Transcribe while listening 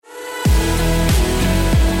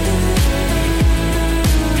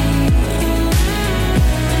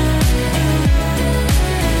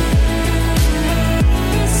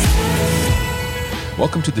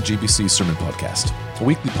Welcome to the GBC Sermon Podcast, a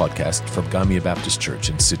weekly podcast from Gamia Baptist Church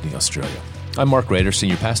in Sydney, Australia. I'm Mark Rader,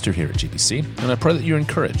 Senior Pastor here at GBC, and I pray that you're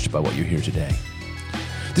encouraged by what you hear today.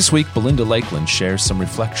 This week, Belinda Lakeland shares some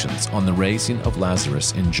reflections on the raising of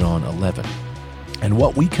Lazarus in John 11, and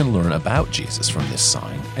what we can learn about Jesus from this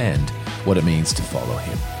sign and what it means to follow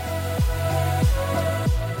him.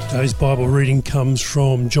 Today's Bible reading comes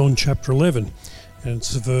from John chapter 11, and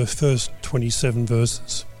it's the first 27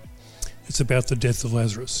 verses. It's about the death of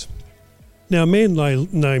Lazarus. Now a man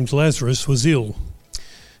named Lazarus was ill.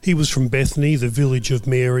 He was from Bethany, the village of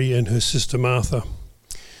Mary and her sister Martha.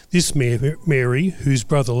 This Mary, whose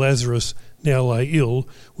brother Lazarus now lay ill,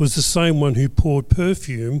 was the same one who poured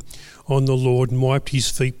perfume on the Lord and wiped his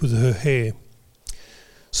feet with her hair.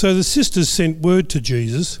 So the sisters sent word to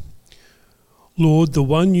Jesus, "Lord, the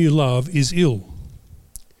one you love is ill."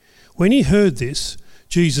 When he heard this,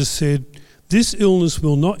 Jesus said, "This illness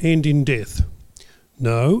will not end in death.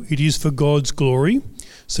 No, it is for God's glory,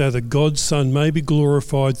 so that God's Son may be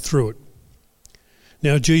glorified through it."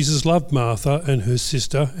 Now Jesus loved Martha and her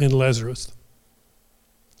sister and Lazarus.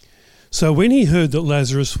 So when he heard that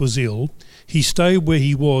Lazarus was ill, he stayed where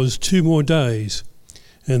he was 2 more days.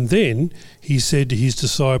 And then he said to his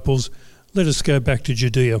disciples, "Let us go back to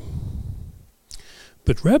Judea."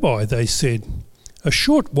 "But Rabbi," they said, "a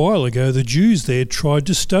short while ago the Jews there tried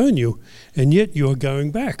to stone you, and yet you are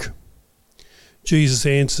going back." Jesus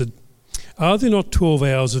answered, "Are there not 12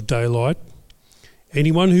 hours of daylight?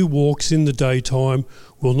 Anyone who walks in the daytime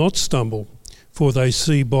will not stumble, for they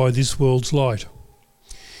see by this world's light.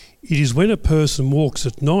 It is when a person walks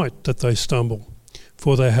at night that they stumble,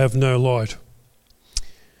 for they have no light."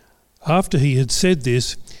 After he had said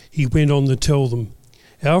this, he went on to tell them,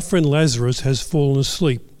 "Our friend Lazarus has fallen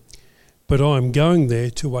asleep, but I am going there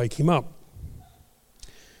to wake him up."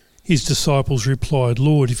 His disciples replied,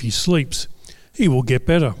 "Lord, if he sleeps, he will get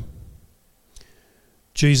better."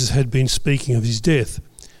 Jesus had been speaking of his death,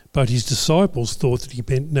 but his disciples thought that he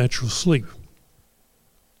meant natural sleep.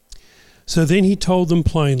 So then he told them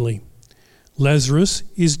plainly, "Lazarus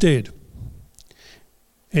is dead.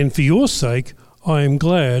 And for your sake I am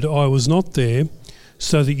glad I was not there,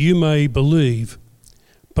 so that you may believe,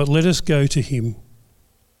 but let us go to him."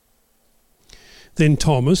 Then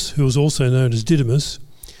Thomas, who was also known as Didymus,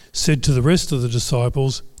 said to the rest of the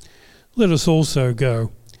disciples, "Let us also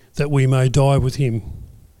go, that we may die with him."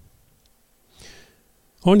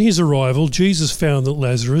 On his arrival, Jesus found that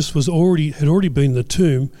Lazarus had already been in the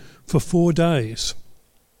tomb for 4 days.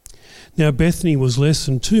 Now Bethany was less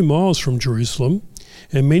than 2 miles from Jerusalem,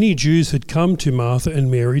 and many Jews had come to Martha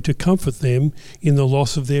and Mary to comfort them in the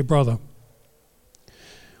loss of their brother.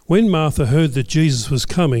 When Martha heard that Jesus was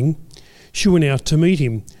coming, she went out to meet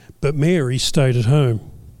him, but Mary stayed at home.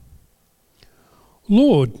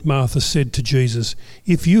 "Lord," Martha said to Jesus,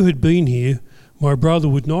 "if you had been here, my brother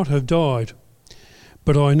would not have died.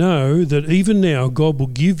 But I know that even now God will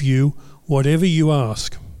give you whatever you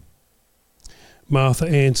ask." Martha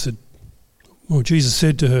answered, Jesus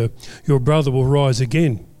said to her, "Your brother will rise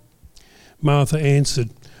again." Martha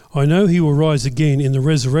answered, "I know he will rise again in the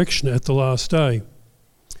resurrection at the last day."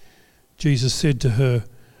 Jesus said to her,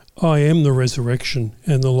 "I am the resurrection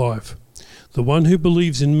and the life. The one who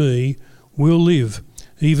believes in me will live,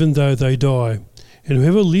 even though they die. And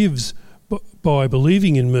whoever lives by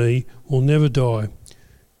believing in me will never die.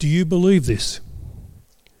 Do you believe this?"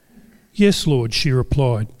 "Yes, Lord," she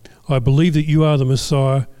replied. "I believe that you are the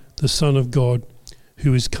Messiah, the Son of God,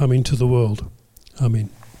 who is come into the world." Amen.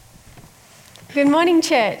 Good morning,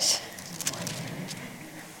 church.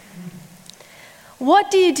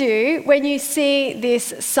 What do you do when you see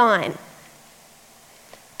this sign?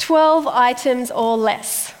 12 items or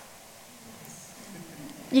less.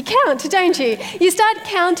 You count, don't you? You start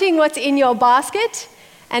counting what's in your basket,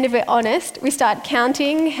 and if we're honest, we start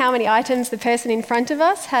counting how many items the person in front of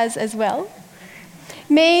us has as well.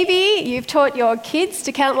 Maybe you've taught your kids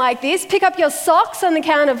to count like this. Pick up your socks on the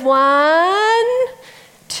count of 1,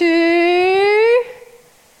 2.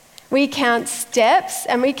 We count steps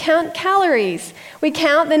and we count calories. We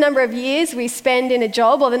count the number of years we spend in a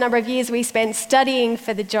job or the number of years we spend studying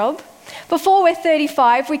for the job. Before we're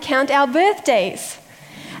 35, we count our birthdays.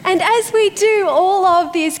 And as we do all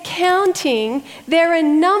of this counting, there are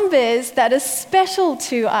numbers that are special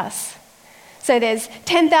to us. So there's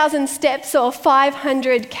 10,000 steps or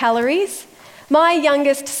 500 calories. My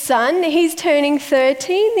youngest son, he's turning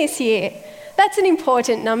 13 this year. That's an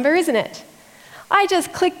important number, isn't it? I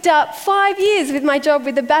just clicked up 5 years with my job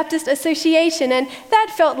with the Baptist Association, and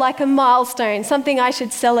that felt like a milestone, something I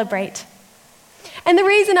should celebrate. And the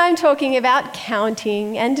reason I'm talking about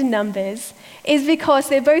counting and numbers is because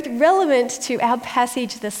they're both relevant to our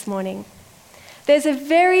passage this morning. There's a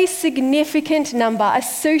very significant number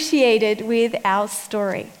associated with our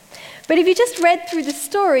story. But if you just read through the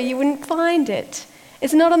story, you wouldn't find it.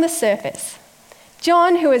 It's not on the surface.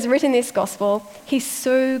 John, who has written this gospel, he's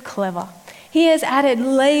so clever. He has added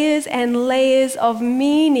layers and layers of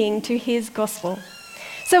meaning to his gospel.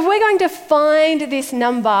 So if we're going to find this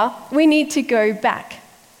number, we need to go back.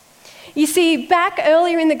 You see, back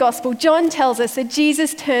earlier in the gospel, John tells us that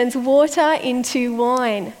Jesus turns water into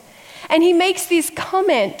wine. And he makes this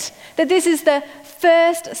comment that this is the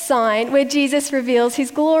first sign where Jesus reveals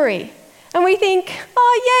his glory. And we think,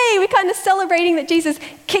 oh, yay, we're kind of celebrating that Jesus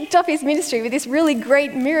kicked off his ministry with this really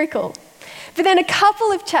great miracle. But then a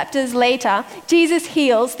couple of chapters later, Jesus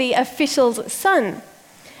heals the official's son.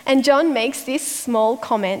 And John makes this small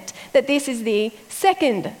comment that this is the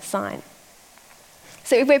second sign.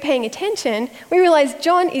 So if we're paying attention, we realize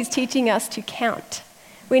John is teaching us to count.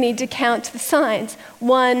 We need to count the signs.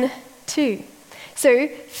 1, 2. So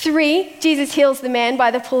 3, Jesus heals the man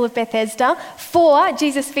by the pool of Bethesda. 4,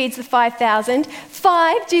 Jesus feeds the 5,000.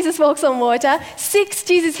 5, Jesus walks on water. 6,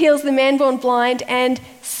 Jesus heals the man born blind. And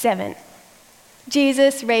 7,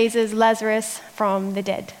 Jesus raises Lazarus from the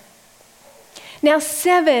dead. Now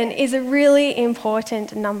 7 is a really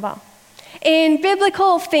important number. In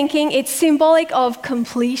biblical thinking, it's symbolic of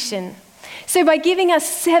completion. So by giving us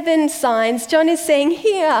 7 signs, John is saying,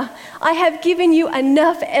 here, I have given you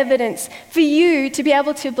enough evidence for you to be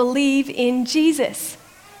able to believe in Jesus.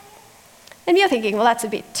 And you're thinking, well, that's a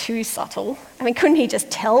bit too subtle. I mean, couldn't he just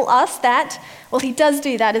tell us that? Well, he does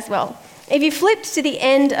do that as well. If you flipped to the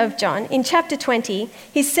end of John, in chapter 20,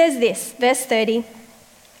 he says this, verse 30,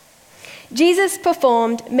 Jesus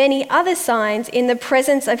performed many other signs in the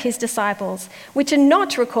presence of his disciples, which are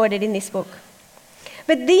not recorded in this book.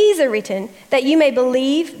 But these are written that you may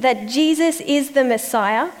believe that Jesus is the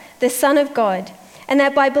Messiah, the Son of God, and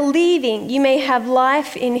that by believing you may have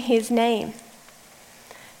life in his name.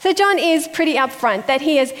 So John is pretty upfront that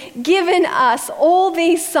he has given us all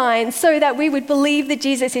these signs so that we would believe that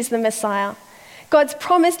Jesus is the Messiah, God's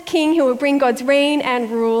promised king who will bring God's reign and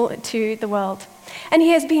rule to the world. And he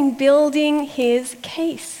has been building his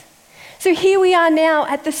case. So here we are now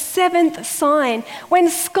at the 7th sign. When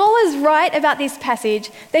scholars write about this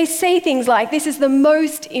passage, they say things like, this is the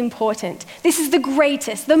most important, this is the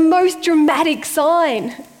greatest, the most dramatic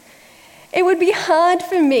sign. It would be hard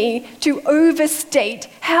for me to overstate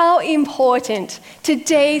how important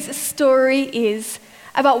today's story is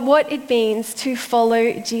about what it means to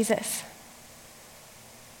follow Jesus.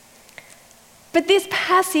 But this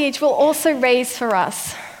passage will also raise for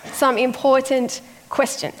us some important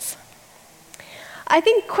questions. I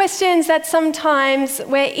think questions that sometimes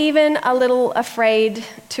we're even a little afraid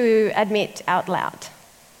to admit out loud.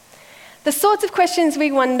 The sorts of questions we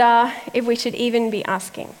wonder if we should even be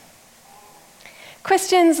asking.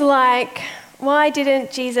 Questions like, why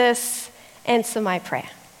didn't Jesus answer my prayer?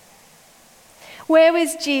 Where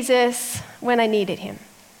was Jesus when I needed him?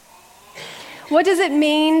 What does it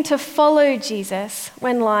mean to follow Jesus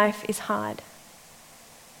when life is hard?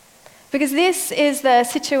 Because this is the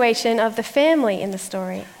situation of the family in the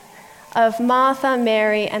story, of Martha,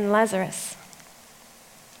 Mary, and Lazarus.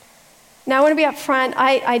 Now, I want to be upfront.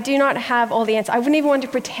 I do not have all the answers. I wouldn't even want to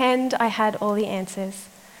pretend I had all the answers.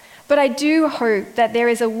 But I do hope that there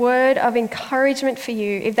is a word of encouragement for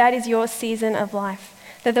you, if that is your season of life,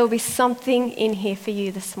 that there will be something in here for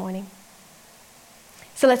you this morning.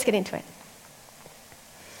 So let's get into it.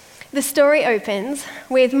 The story opens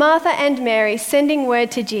with Martha and Mary sending word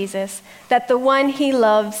to Jesus that the one he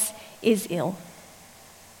loves is ill.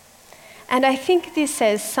 And I think this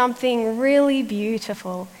says something really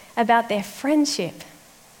beautiful about their friendship.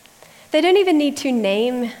 They don't even need to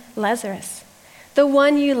name Lazarus. The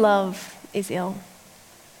one you love is ill.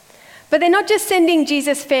 But they're not just sending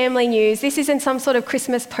Jesus family news. This isn't some sort of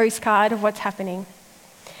Christmas postcard of what's happening.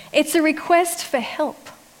 It's a request for help.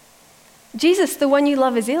 Jesus, the one you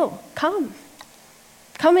love is ill. Come.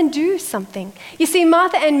 Come and do something. You see,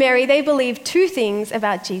 Martha and Mary, they believe 2 things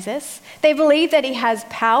about Jesus. They believe that he has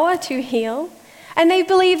power to heal, and they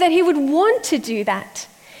believe that he would want to do that.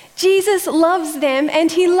 Jesus loves them,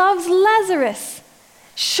 and he loves Lazarus.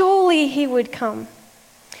 Surely he would come.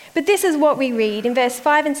 But this is what we read in verse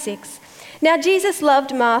 5 and 6. Now Jesus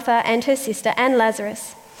loved Martha and her sister and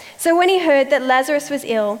Lazarus. So when he heard that Lazarus was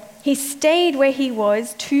ill, he stayed where he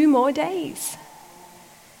was 2 more days.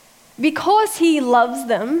 Because he loves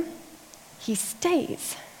them, he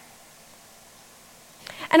stays.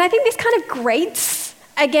 And I think this kind of grates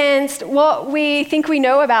against what we think we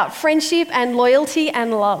know about friendship and loyalty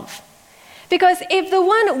and love. Because if the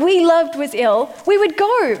one we loved was ill, we would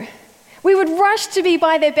go. We would rush to be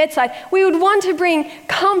by their bedside. We would want to bring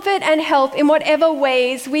comfort and help in whatever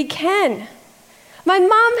ways we can. My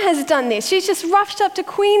mum has done this. She's just rushed up to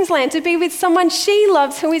Queensland to be with someone she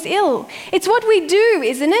loves who is ill. It's what we do,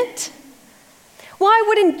 isn't it? Why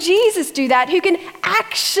wouldn't Jesus do that, who can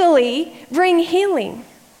actually bring healing?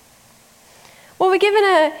 Well, we're given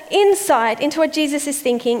an insight into what Jesus is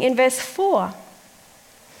thinking in verse 4.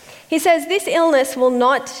 He says, "This illness will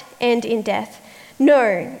not end in death.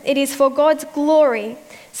 No, it is for God's glory,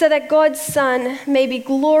 so that God's Son may be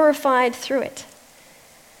glorified through it."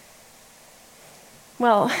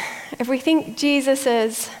 Well, if we think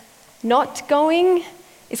Jesus' not going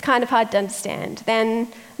is kind of hard to understand, then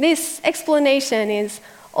this explanation is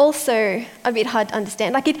also a bit hard to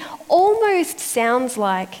understand. Like, it almost sounds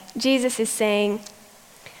like Jesus is saying,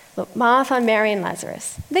 look, Martha, Mary, and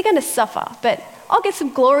Lazarus, they're going to suffer, but I'll get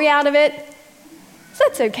some glory out of it, so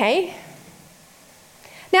that's okay.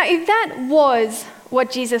 Now, if that was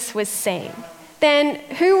what Jesus was saying, then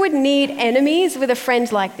who would need enemies with a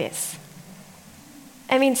friend like this?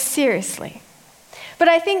 I mean, seriously. But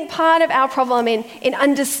I think part of our problem in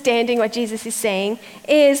understanding what Jesus is saying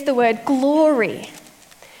is the word glory.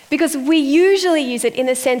 Because we usually use it in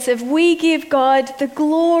the sense of we give God the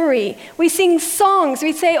glory. We sing songs.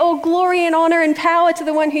 We say, all glory and honor and power to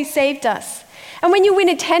the one who saved us. And when you win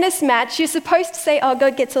a tennis match, you're supposed to say, oh,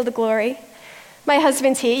 God gets all the glory. My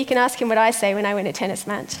husband's here. You can ask him what I say when I win a tennis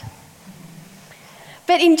match.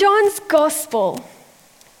 But in John's gospel,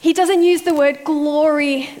 he doesn't use the word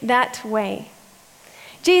glory that way.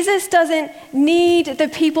 Jesus doesn't need the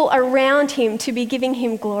people around him to be giving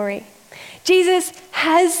him glory. Jesus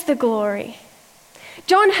has the glory.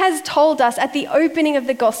 John has told us at the opening of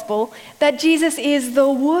the gospel that Jesus is the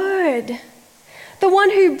Word, the one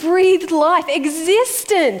who breathed life,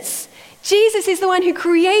 existence. Jesus is the one who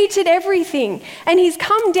created everything, and he's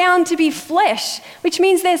come down to be flesh, which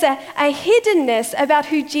means there's a hiddenness about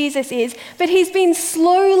who Jesus is, but he's been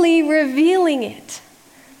slowly revealing it.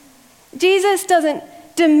 Jesus doesn't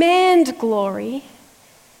demand glory,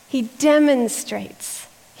 he demonstrates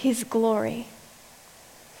his glory.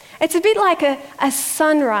 It's a bit like a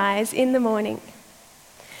sunrise in the morning.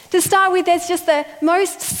 To start with, there's just the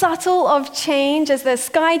most subtle of change as the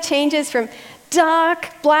sky changes from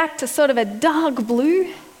dark black to sort of a dark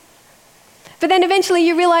blue. But then eventually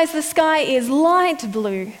you realize the sky is light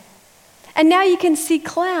blue. And now you can see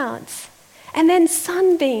clouds, and then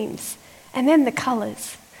sunbeams, and then the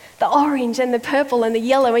colors. The orange and the purple and the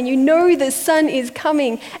yellow, and you know the sun is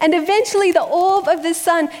coming. And eventually the orb of the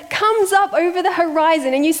sun comes up over the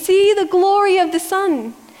horizon and you see the glory of the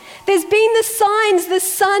sun. There's been the signs the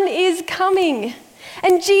sun is coming.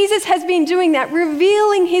 And Jesus has been doing that,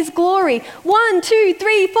 revealing his glory. 1, 2,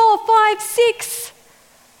 3, 4, 5, 6.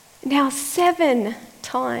 Now 7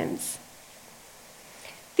 times.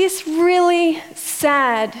 This really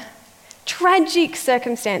sad, tragic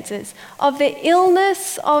circumstances of the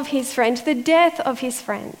illness of his friend, the death of his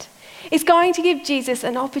friend, is going to give Jesus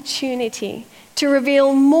an opportunity to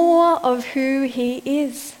reveal more of who he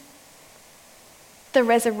is, the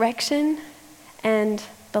resurrection and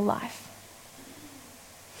the life.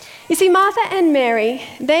 You see, Martha and Mary,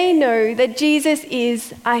 they know that Jesus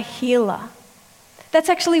is a healer. That's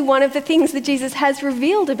actually one of the things that Jesus has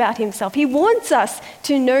revealed about himself. He wants us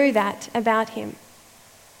to know that about him.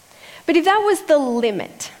 But if that was the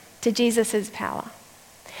limit to Jesus' power,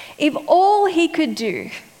 if all he could do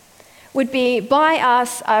would be buy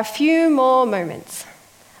us a few more moments,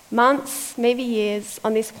 months, maybe years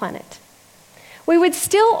on this planet, we would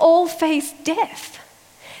still all face death.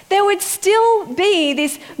 There would still be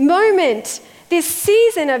this moment, this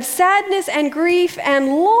season of sadness and grief and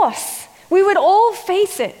loss. We would all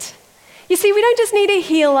face it. You see, we don't just need a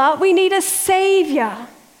healer, we need a savior.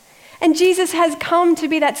 And Jesus has come to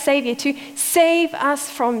be that savior, to save us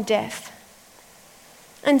from death.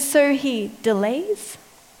 And so he delays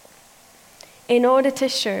in order to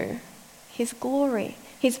show his glory,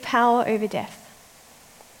 his power over death.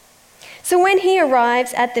 So when he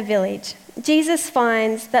arrives at the village, Jesus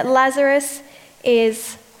finds that Lazarus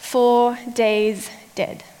is 4 days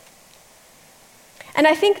dead. And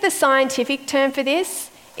I think the scientific term for this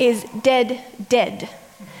is dead.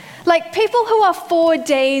 Like, people who are 4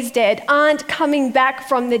 days dead aren't coming back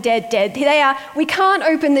from the dead. They are, we can't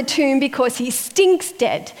open the tomb because he stinks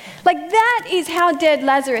dead. Like, that is how dead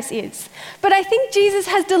Lazarus is. But I think Jesus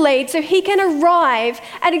has delayed so he can arrive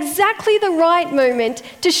at exactly the right moment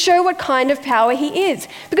to show what kind of power he is.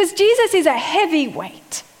 Because Jesus is a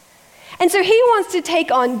heavyweight. And so he wants to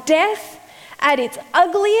take on death at its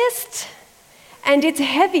ugliest and its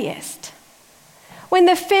heaviest. when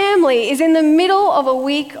the family is in the middle of a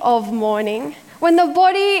week of mourning, when the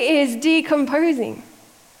body is decomposing,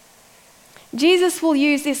 Jesus will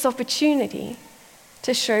use this opportunity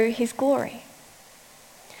to show his glory.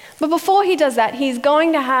 But before he does that, he's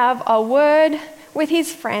going to have a word with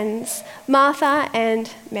his friends, Martha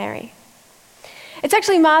and Mary. It's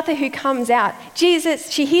actually Martha who comes out. She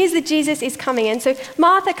hears that Jesus is coming, and so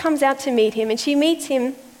Martha comes out to meet him, and she meets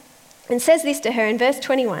him and says this to her in verse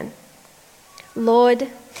 21. Lord,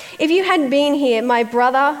 if you hadn't been here, my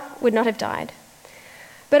brother would not have died.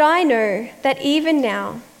 But I know that even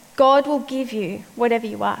now, God will give you whatever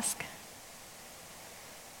you ask.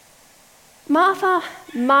 Martha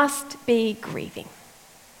must be grieving.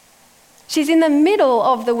 She's in the middle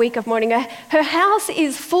of the week of mourning. Her house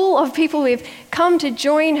is full of people who have come to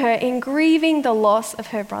join her in grieving the loss of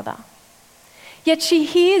her brother. Yet she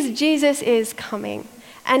hears Jesus is coming,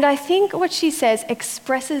 and I think what she says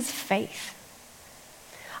expresses faith.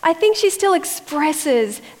 I think she still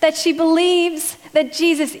expresses that she believes that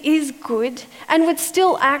Jesus is good and would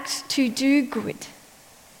still act to do good.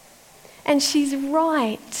 And she's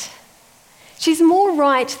right. She's more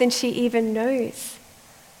right than she even knows.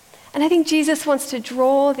 And I think Jesus wants to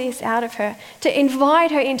draw this out of her, to invite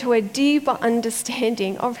her into a deeper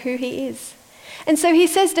understanding of who he is. And so he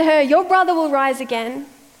says to her, your brother will rise again.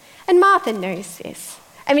 And Martha knows this.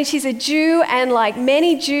 I mean, she's a Jew, and like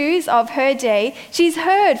many Jews of her day, she's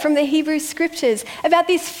heard from the Hebrew scriptures about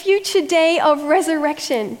this future day of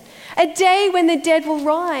resurrection, a day when the dead will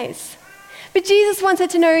rise. But Jesus wants her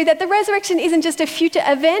to know that the resurrection isn't just a future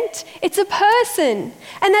event, it's a person.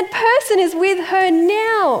 And that person is with her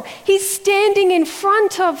now. He's standing in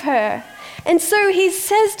front of her. And so he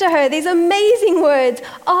says to her these amazing words,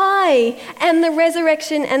 I am the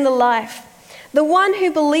resurrection and the life. The one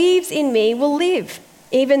who believes in me will live,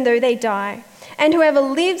 even though they die. And whoever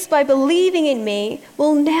lives by believing in me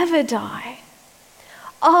will never die.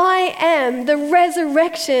 I am the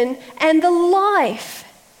resurrection and the life.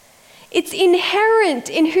 It's inherent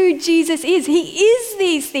in who Jesus is. He is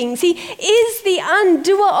these things. He is the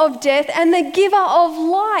undoer of death and the giver of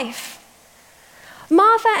life.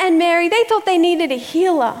 Martha and Mary, they thought they needed a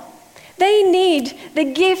healer. They need the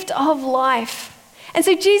gift of life. And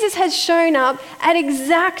so Jesus has shown up at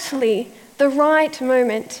exactly the right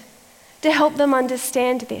moment to help them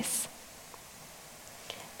understand this.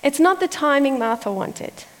 It's not the timing Martha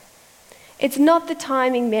wanted. It's not the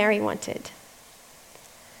timing Mary wanted.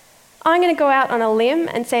 I'm going to go out on a limb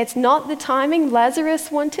and say it's not the timing Lazarus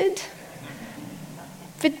wanted,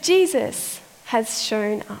 but Jesus has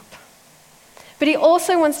shown up. But he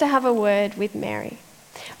also wants to have a word with Mary.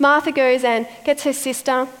 Martha goes and gets her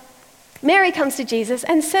sister. Mary comes to Jesus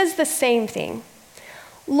and says the same thing.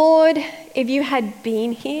 Lord, if you had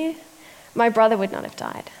been here, my brother would not have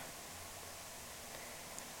died.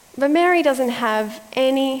 But Mary doesn't have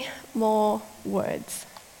any more words.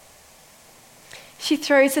 She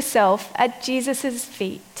throws herself at Jesus'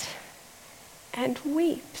 feet and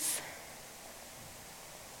weeps.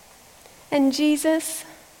 And Jesus,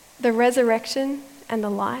 the resurrection and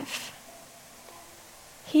the life,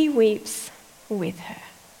 he weeps with her.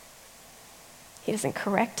 He doesn't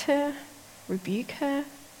correct her, rebuke her.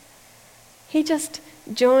 He just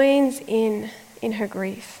joins in her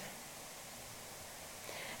grief.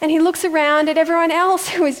 And he looks around at everyone else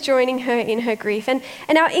who is joining her in her grief. And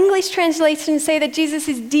our English translations say that Jesus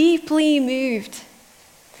is deeply moved.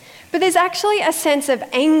 But there's actually a sense of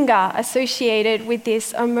anger associated with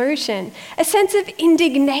this emotion, a sense of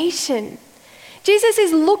indignation. Jesus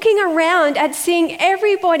is looking around at seeing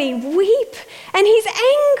everybody weep, and he's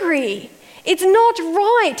angry. It's not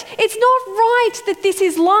right. It's not right that this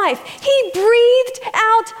is life. He breathed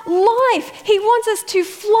out life. He wants us to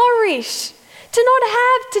flourish, to not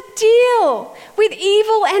have to deal with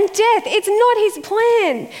evil and death. It's not his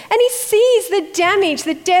plan. And he sees the damage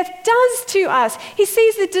that death does to us. He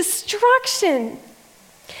sees the destruction.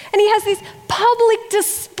 And he has this public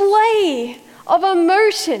display of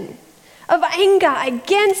emotion, of anger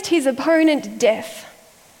against his opponent, death.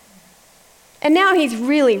 And now he's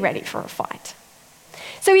really ready for a fight.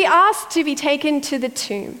 So he asks to be taken to the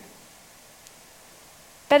tomb.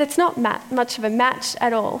 But it's not much of a match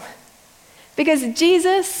at all. Because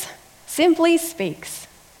Jesus simply speaks,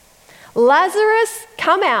 Lazarus,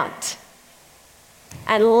 come out.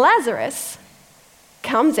 And Lazarus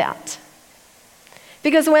comes out.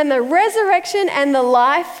 Because when the resurrection and the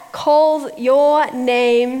life calls your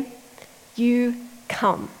name, you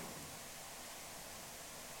come.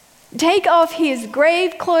 Take off his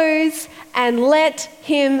grave clothes and let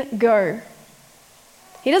him go.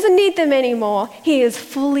 He doesn't need them anymore. He is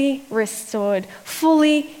fully restored,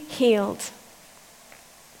 fully healed.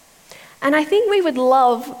 And I think we would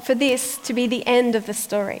love for this to be the end of the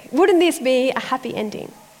story. Wouldn't this be a happy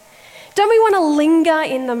ending? Don't we want to linger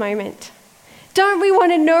in the moment? Don't we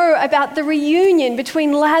want to know about the reunion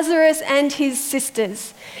between Lazarus and his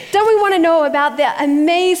sisters? Don't we want to know about the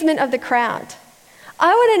amazement of the crowd?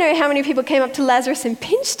 I want to know how many people came up to Lazarus and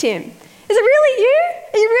pinched him. Is it really you?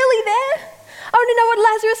 Are you really there? I want to know what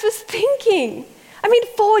Lazarus was thinking.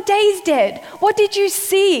 4 days dead. What did you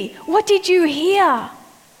see? What did you hear?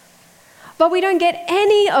 But we don't get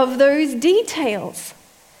any of those details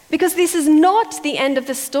because this is not the end of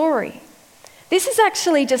the story. This is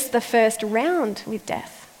actually just the first round with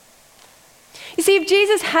death. You see, if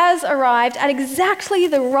Jesus has arrived at exactly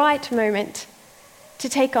the right moment to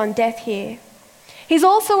take on death here, he's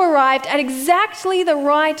also arrived at exactly the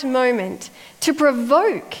right moment to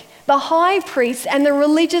provoke the high priests and the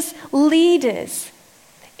religious leaders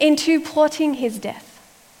into plotting his death,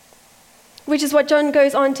 which is what John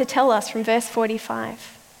goes on to tell us from verse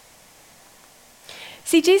 45.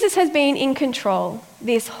 See, Jesus has been in control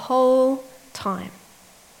this whole time.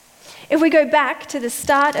 If we go back to the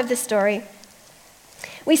start of the story,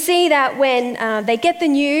 we see that when they get the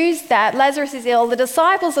news that Lazarus is ill, the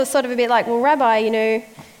disciples are sort of a bit like, well, Rabbi,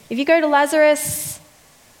 if you go to Lazarus,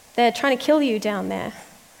 they're trying to kill you down there.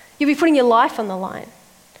 You'll be putting your life on the line.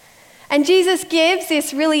 And Jesus gives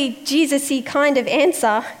this really Jesus-y kind of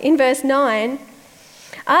answer in verse 9.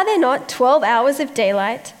 Are there not 12 hours of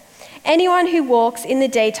daylight? Anyone who walks in the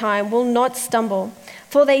daytime will not stumble,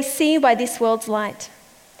 for they see by this world's light.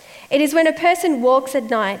 It is when a person walks at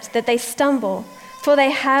night that they stumble, for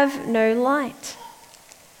they have no light.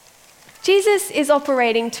 Jesus is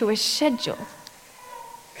operating to a schedule,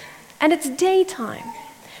 and it's daytime.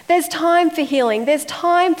 There's time for healing. There's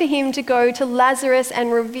time for him to go to Lazarus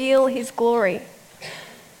and reveal his glory.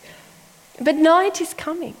 But night is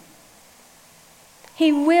coming.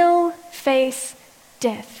 He will face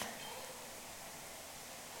death.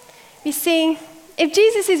 You see, if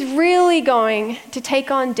Jesus is really going to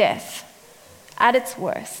take on death at its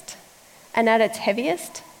worst and at its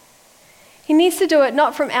heaviest, he needs to do it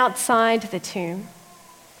not from outside the tomb,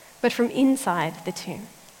 but from inside the tomb.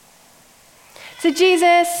 So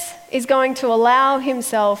Jesus is going to allow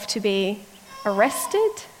himself to be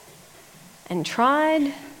arrested and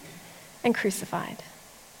tried and crucified.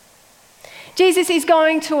 Jesus is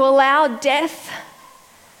going to allow death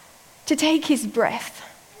to take his breath.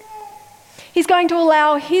 He's going to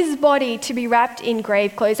allow his body to be wrapped in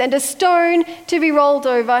grave clothes and a stone to be rolled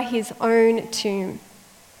over his own tomb.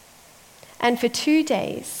 And for 2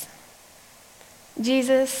 days,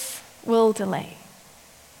 Jesus will delay.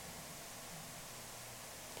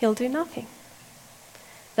 He'll do nothing.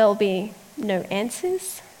 There'll be no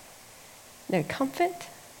answers, no comfort,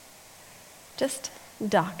 just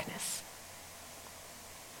darkness.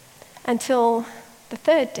 Until the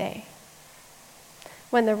 3rd day,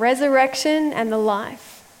 when the resurrection and the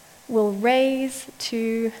life will raise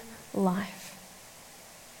to life.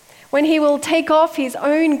 When he will take off his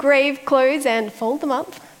own grave clothes and fold them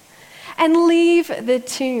up and leave the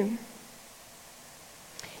tomb.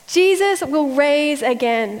 Jesus will raise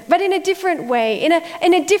again, but in a different way, in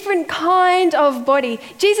a different kind of body.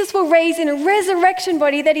 Jesus will raise in a resurrection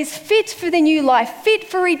body that is fit for the new life, fit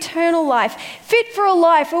for eternal life, fit for a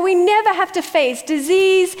life where we never have to face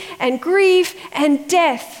disease and grief and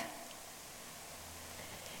death.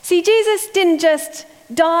 See, Jesus didn't just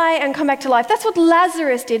die and come back to life. That's what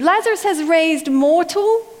Lazarus did. Lazarus has raised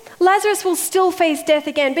mortal. Lazarus will still face death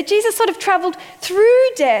again, but Jesus sort of traveled through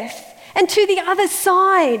death and to the other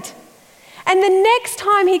side. And the next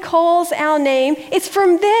time he calls our name, it's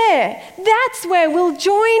from there. That's where we'll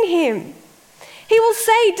join him. He will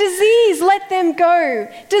say, disease, let them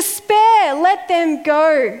go. Despair, let them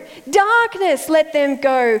go. Darkness, let them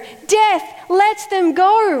go. Death, let them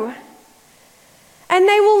go. And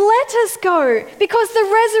they will let us go because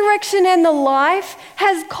the resurrection and the life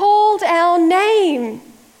has called our name.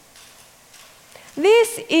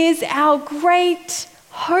 This is our great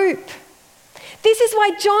hope. This is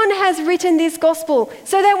why John has written this gospel,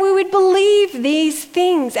 so that we would believe these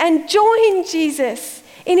things and join Jesus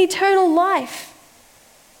in eternal life.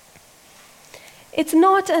 It's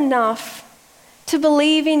not enough to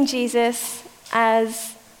believe in Jesus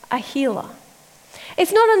as a healer.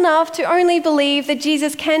 It's not enough to only believe that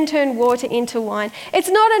Jesus can turn water into wine. It's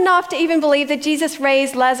not enough to even believe that Jesus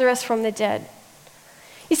raised Lazarus from the dead.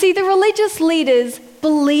 You see, the religious leaders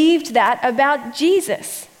believed that about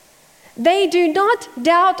Jesus. They do not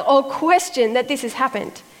doubt or question that this has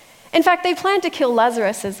happened. In fact, they plan to kill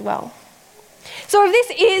Lazarus as well. So if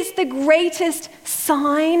this is the greatest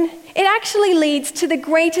sign, it actually leads to the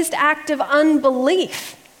greatest act of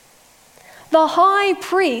unbelief. the high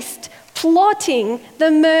priest plotting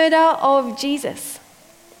the murder of Jesus.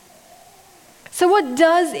 So what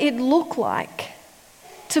does it look like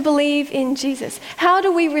to believe in Jesus? How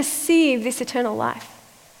do we receive this eternal life?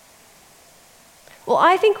 Well,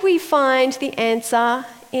 I think we find the answer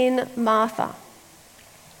in Martha.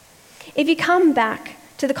 If you come back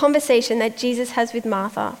to the conversation that Jesus has with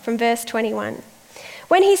Martha from verse 21,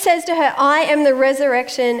 when he says to her, "I am the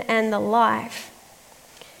resurrection and the life,"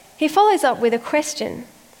 he follows up with a question.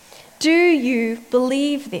 Do you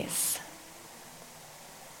believe this?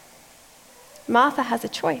 Martha has a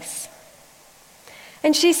choice.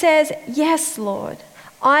 And she says, "Yes, Lord,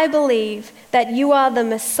 I believe that you are the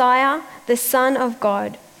Messiah, the Son of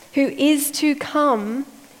God, who is to come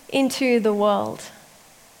into the world."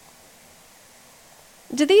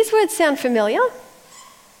 Do these words sound familiar?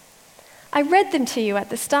 I read them to you at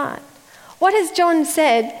the start. What has John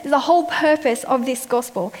said is the whole purpose of this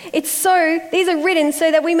gospel? These are written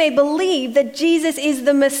so that we may believe that Jesus is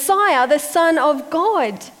the Messiah, the Son of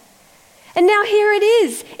God. And now here it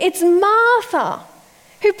is. It's Martha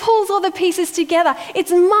who pulls all the pieces together.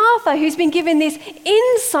 It's Martha who's been given this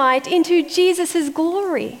insight into Jesus'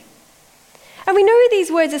 glory. And we know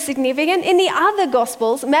these words are significant. In the other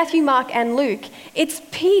Gospels, Matthew, Mark, and Luke, it's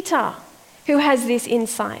Peter who has this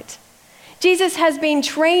insight. Jesus has been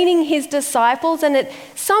training his disciples, and at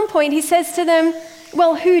some point he says to them,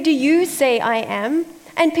 "Well, who do you say I am?"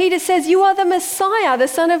 And Peter says, "You are the Messiah, the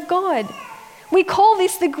Son of God." We call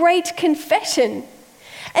this the Great Confession.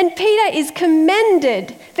 And Peter is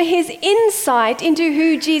commended for his insight into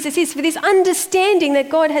who Jesus is, for this understanding that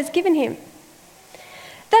God has given him.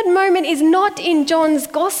 That moment is not in John's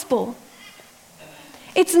Gospel.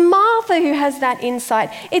 It's Martha who has that insight.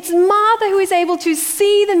 It's Martha who is able to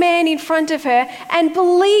see the man in front of her and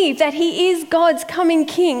believe that he is God's coming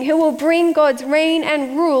king who will bring God's reign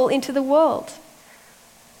and rule into the world.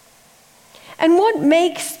 And what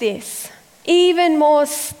makes this even more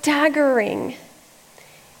staggering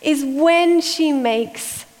is when she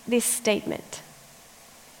makes this statement.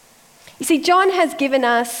 You see, John has given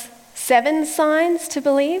us 7 signs to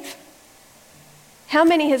believe. How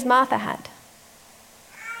many has Martha had?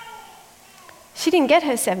 She didn't get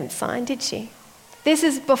her 7th sign, did she? This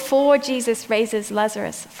is before Jesus raises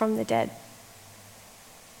Lazarus from the dead.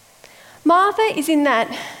 Martha is in that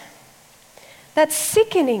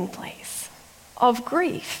sickening place of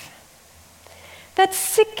grief. That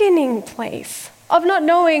sickening place of not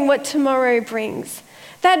knowing what tomorrow brings.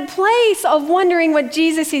 That place of wondering what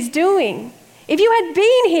Jesus is doing. If you had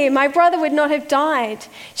been here, my brother would not have died.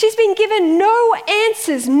 She's been given no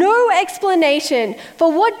answers, no explanation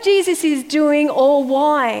for what Jesus is doing or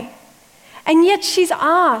why. And yet she's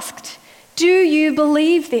asked, "Do you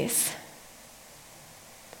believe this?"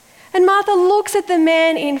 And Martha looks at the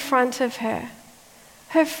man in front of her,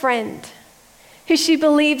 her friend, who she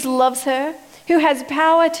believes loves her, who has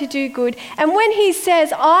power to do good. And when he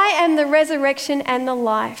says, "I am the resurrection and the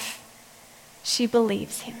life," she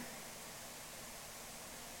believes him.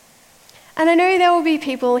 And I know there will be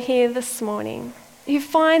people here this morning who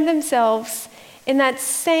find themselves in that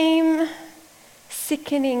same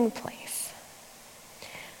sickening place.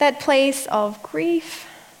 That place of grief,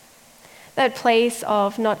 that place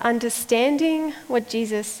of not understanding what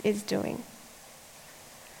Jesus is doing.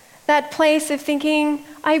 That place of thinking,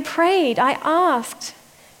 "I prayed, I asked,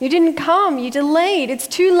 you didn't come, you delayed, it's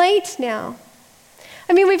too late now."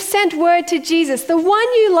 I mean, we've sent word to Jesus, "The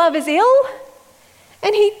one you love is ill,"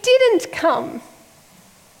 and he didn't come.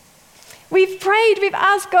 We've prayed, we've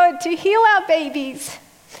asked God to heal our babies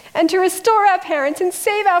and to restore our parents and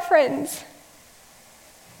save our friends.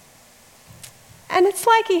 And it's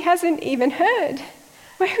like he hasn't even heard.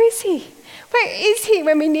 Where is he? Where is he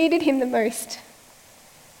when we needed him the most?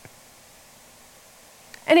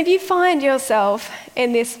 And if you find yourself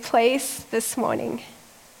in this place this morning,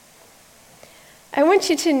 I want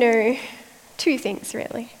you to know 2 things,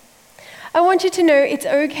 really. I want you to know it's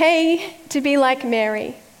okay to be like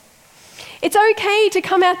Mary. It's okay to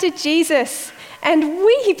come out to Jesus and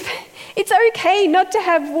weep. It's okay not to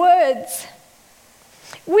have words.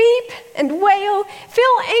 Weep and wail,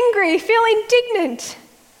 feel angry, feel indignant.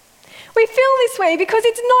 We feel this way because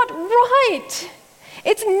it's not right.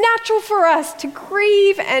 It's natural for us to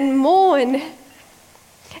grieve and mourn.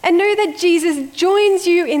 And know that Jesus joins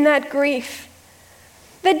you in that grief.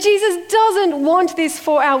 That Jesus doesn't want this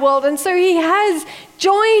for our world, and so he has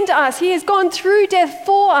joined us. He has gone through death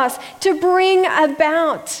for us to bring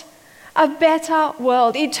about a better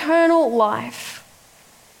world, eternal life.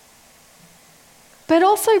 But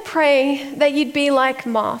also pray that you'd be like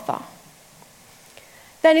Martha.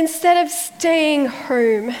 That instead of staying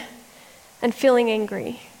home, and feeling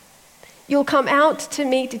angry. You'll come out to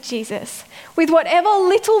meet Jesus. With whatever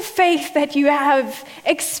little faith that you have,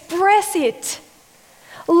 express it.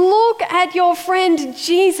 Look at your friend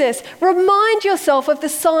Jesus. Remind yourself of the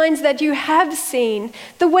signs that you have seen,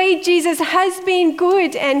 the way Jesus has been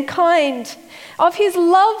good and kind, of his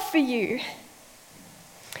love for you.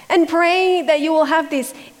 And pray that you will have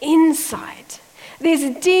this insight,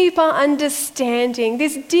 this deeper understanding,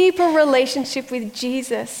 this deeper relationship with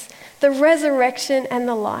Jesus, the resurrection and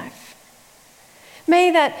the life.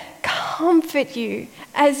 May that comfort you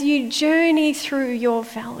as you journey through your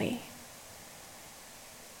valley.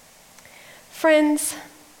 Friends,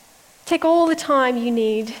 take all the time you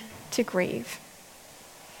need to grieve.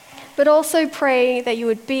 But also pray that you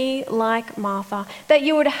would be like Martha, that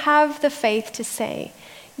you would have the faith to say,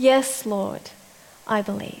 "Yes, Lord, I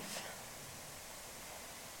believe."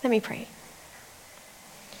 Let me pray.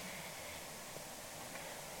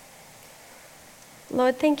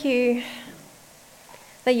 Lord, thank you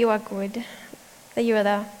that you are good, that you are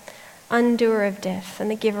the undoer of death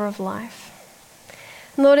and the giver of life.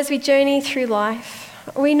 And Lord, as we journey through life,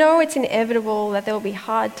 we know it's inevitable that there will be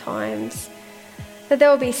hard times, that there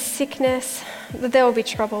will be sickness, that there will be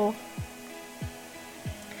trouble.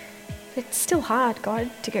 But it's still hard,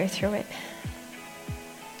 God, to go through it.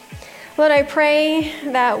 Lord, I pray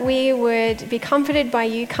that we would be comforted by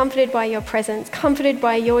you, comforted by your presence, comforted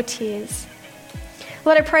by your tears.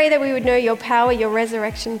 Lord, I pray that we would know your power, your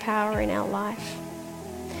resurrection power in our life.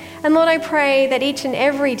 And Lord, I pray that each and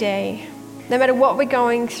every day, no matter what we're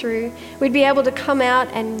going through, we'd be able to come out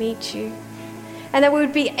and meet you. And that we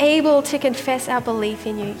would be able to confess our belief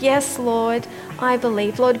in you. Yes, Lord, I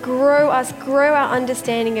believe. Lord, grow us, grow our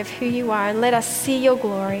understanding of who you are, and let us see your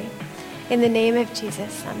glory. In the name of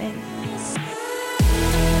Jesus, amen.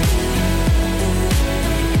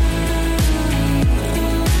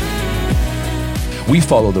 We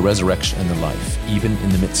follow the resurrection and the life, even in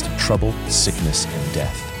the midst of trouble, sickness, and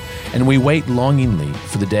death. And we wait longingly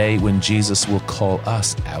for the day when Jesus will call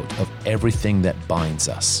us out of everything that binds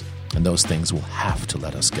us, and those things will have to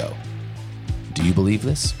let us go. Do you believe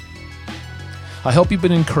this? I hope you've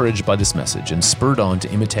been encouraged by this message and spurred on to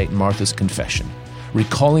imitate Martha's confession,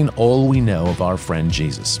 recalling all we know of our friend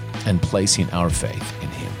Jesus and placing our faith in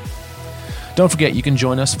him. Don't forget, you can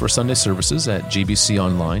join us for Sunday services at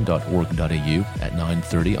gbconline.org.au at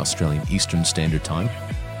 9:30 Australian Eastern Standard Time,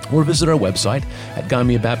 or visit our website at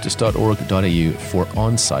gamiabaptist.org.au for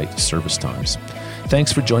on-site service times.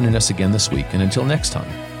 Thanks for joining us again this week, and until next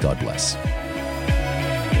time, God bless.